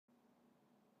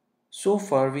So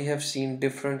far we have seen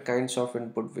different kinds of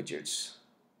input widgets.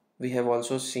 We have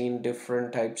also seen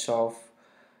different types of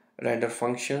render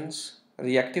functions,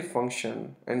 reactive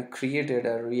function, and created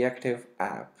a reactive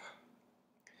app.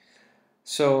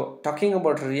 So talking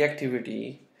about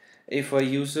reactivity, if a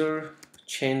user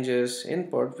changes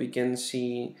input, we can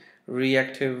see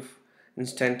reactive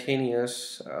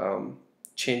instantaneous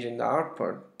change in the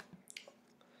output.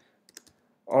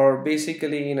 Or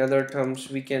basically in other terms,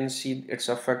 we can see its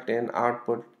effect in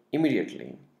output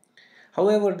immediately.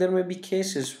 However, there may be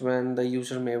cases when the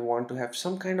user may want to have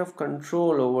some kind of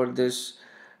control over this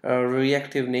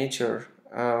reactive nature,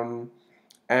 and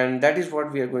that is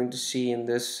what we are going to see in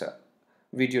this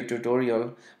video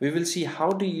tutorial. We will see how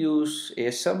to use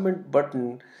a submit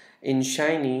button in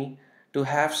Shiny to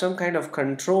have some kind of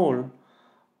control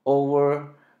over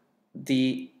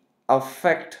the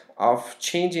effect of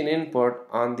change in input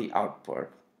on the output.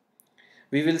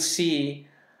 We will see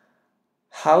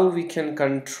how we can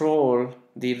control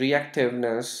the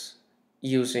reactiveness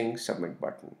using submit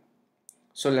button.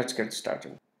 So let's get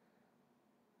started.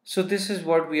 So this is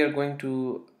what we are going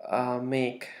to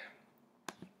make.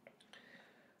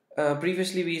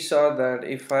 Previously we saw that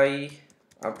if I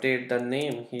update the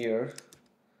name here,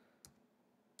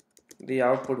 the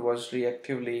output was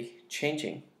reactively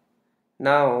changing.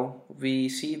 Now we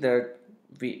see that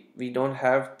we don't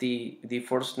have the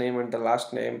first name and the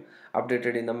last name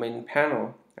updated in the main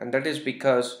panel, and that is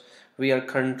because we are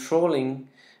controlling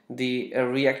the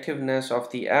reactiveness of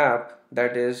the app,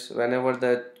 that is whenever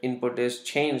the input is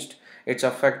changed, its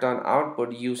effect on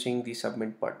output using the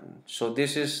submit button. So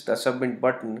this is the submit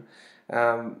button,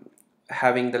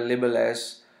 having the label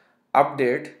as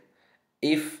update.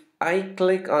 If I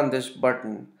click on this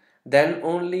button, then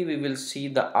only we will see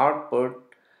the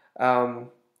output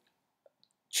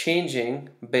changing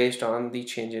based on the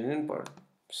change in input.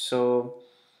 So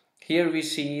here we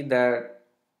see that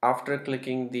after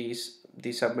clicking the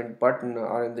submit button,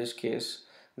 or in this case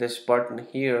this button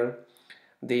here,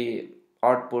 the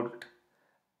output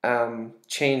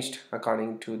changed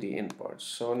according to the input.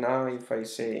 So now if I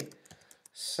say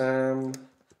Sam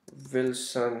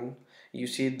Wilson, you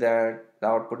see that the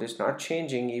output is not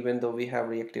changing even though we have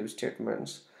reactive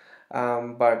statements,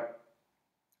 but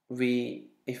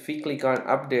if we click on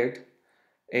update,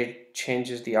 it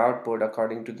changes the output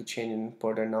according to the change in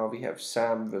input, and now we have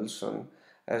Sam Wilson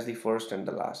as the first and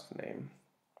the last name.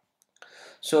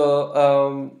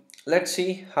 So let's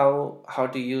see how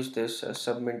to use this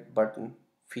submit button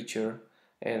feature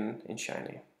in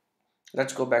Shiny.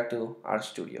 Let's go back to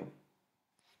RStudio.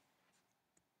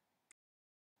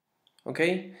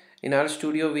 Okay, in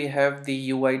RStudio we have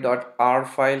the ui.r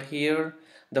file here.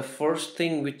 The first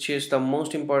thing, which is the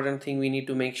most important thing we need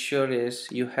to make sure, is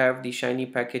you have the Shiny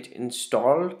package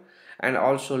installed and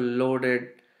also loaded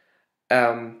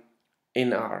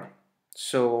in R.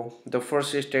 So the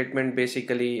first statement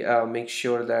basically makes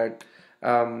sure that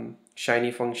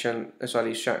Shiny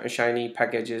Shiny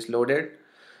package is loaded.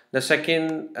 The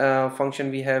second function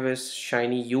we have is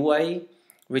Shiny UI,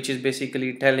 which is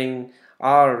basically telling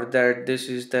R that this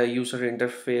is the user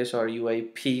interface or UI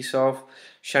piece of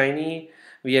Shiny.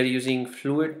 We are using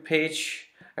fluid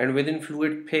page, and within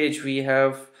fluid page we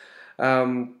have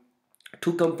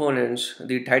two components: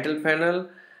 the title panel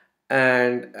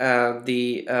and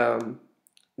the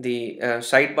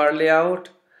sidebar layout.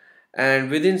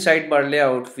 And within sidebar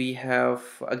layout we have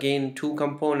again two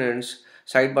components: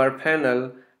 sidebar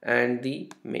panel and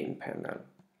the main panel.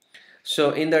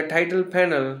 So in the title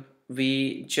panel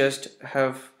we just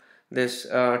have this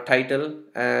title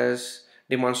as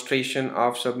demonstration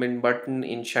of submit button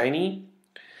in Shiny.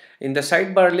 In the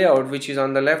sidebar layout, which is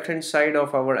on the left hand side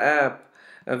of our app,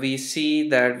 we see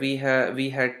that we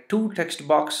had two text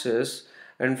boxes,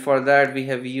 and for that we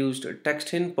have used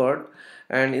textInput.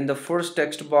 And in the first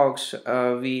text box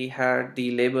we had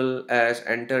the label as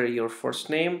enter your first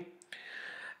name,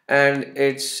 and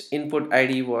its input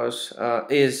ID was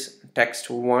is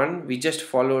text1. We just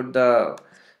followed the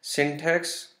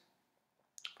syntax,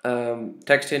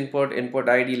 text input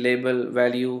ID label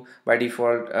value. By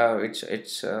default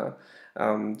it's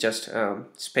just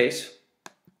space.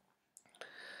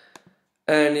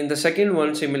 And in the second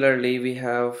one, similarly, we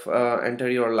have enter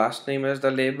your last name as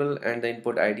the label, and the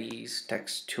input ID is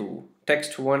text2.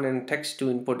 Text1 and text2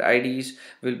 input IDs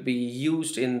will be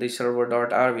used in the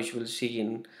server.r, which we'll see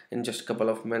in just a couple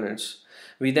of minutes.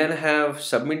 We then have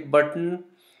submit button,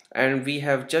 and we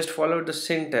have just followed the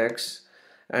syntax.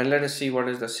 And let us see what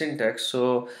is the syntax.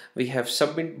 So we have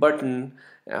submit button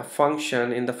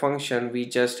function. In the function we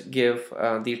just give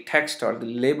the text or the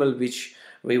label which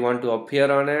we want to appear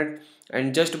on it,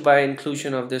 and just by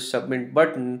inclusion of this submit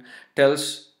button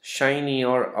tells shiny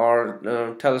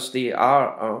or tells the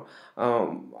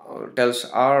tells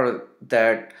R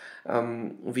that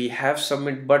we have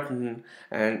submit button,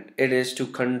 and it is to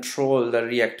control the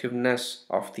reactiveness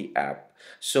of the app.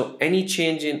 So any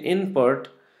change in input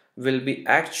will be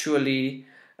actually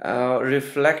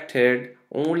reflected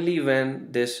only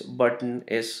when this button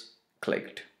is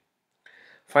clicked.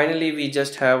 Finally, we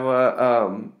just have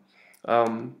a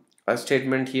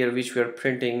statement here which we are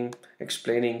printing,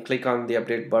 explaining click on the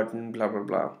update button, blah blah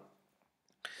blah.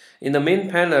 In the main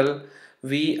panel,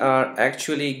 we are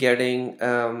actually getting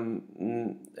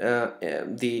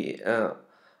the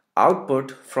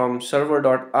output from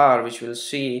server.r, which we'll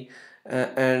see,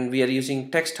 and we are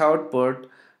using text output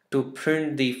to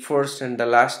print the first and the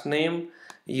last name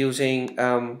using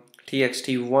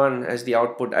txt1 as the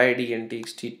output ID and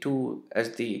txt2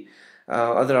 as the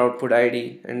other output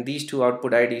ID, and these two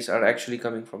output IDs are actually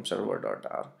coming from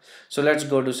server.r. So let's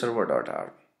go to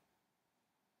server.r.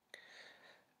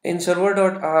 In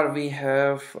server.r, we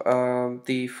have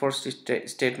the first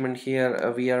statement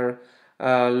here. We are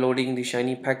loading the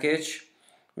shiny package.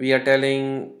 We are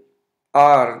telling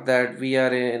R that we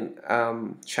are in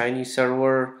shiny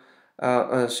server,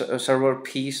 a server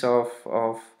piece of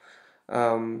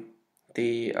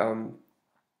the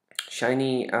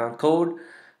shiny code.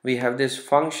 We have this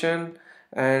function,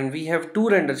 and we have two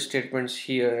render statements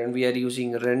here, and we are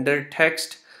using render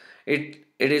text. It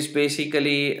is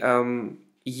basically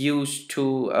used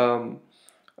to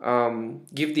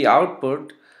give the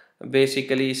output,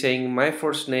 basically saying my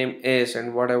first name is,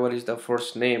 and whatever is the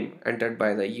first name entered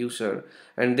by the user,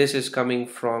 and this is coming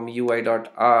from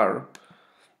ui.r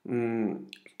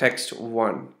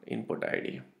text1 input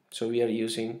ID. So we are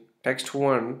using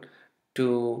text1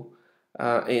 to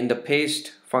in the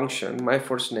paste function, my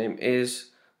first name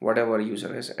is whatever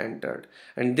user has entered,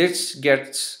 and this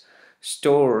gets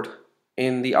stored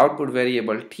in the output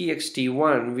variable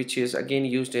txt1, which is again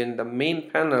used in the main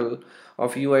panel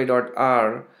of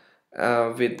ui.r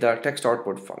with the text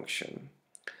output function.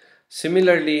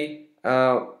 Similarly,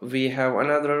 we have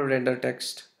another render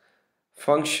text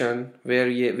function where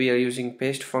we are using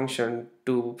paste function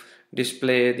to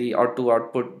display the or to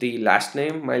output the last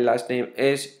name. My last name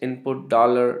is input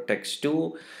dollar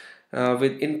text2.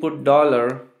 With input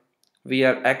dollar, we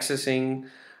are accessing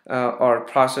or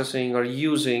processing or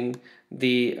using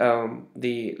the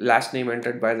last name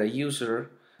entered by the user,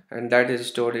 and that is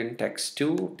stored in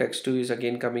text2. Text2 is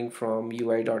again coming from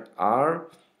ui.r,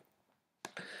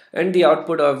 and the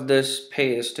output of this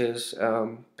paste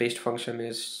function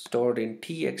is stored in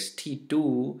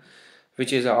txt2,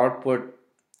 which is our output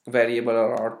variable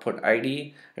or output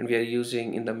ID, and we are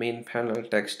using in the main panel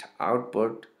text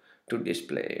output to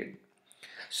display it.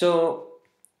 So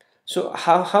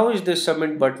how is this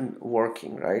submit button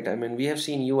working, right? I mean, we have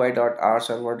seen ui.r,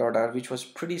 server.r, which was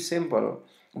pretty simple,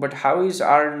 but how is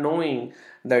R knowing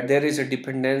that there is a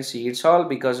dependency? It's all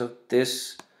because of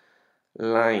this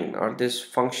line or this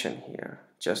function here,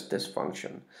 just this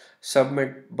function,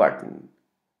 submit button.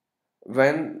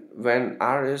 When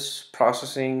R is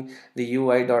processing the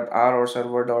ui.r or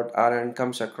server.r and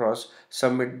comes across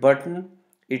submit button,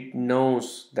 it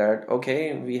knows that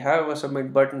okay, we have a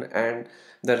submit button and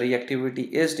the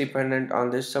reactivity is dependent on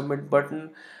this submit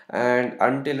button, and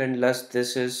until and unless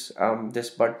this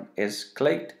button is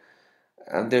clicked,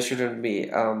 there shouldn't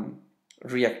be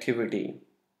reactivity.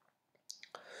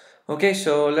 Okay,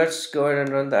 so let's go ahead and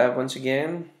run the app once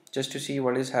again just to see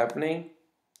what is happening.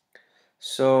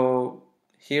 So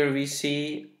here we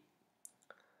see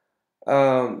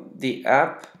the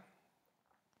app,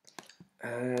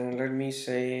 and let me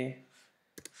say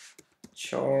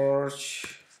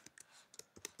George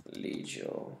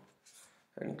Legio,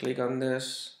 and click on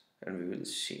this and we will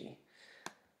see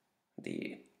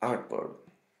the output.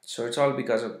 So it's all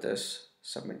because of this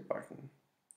submit button.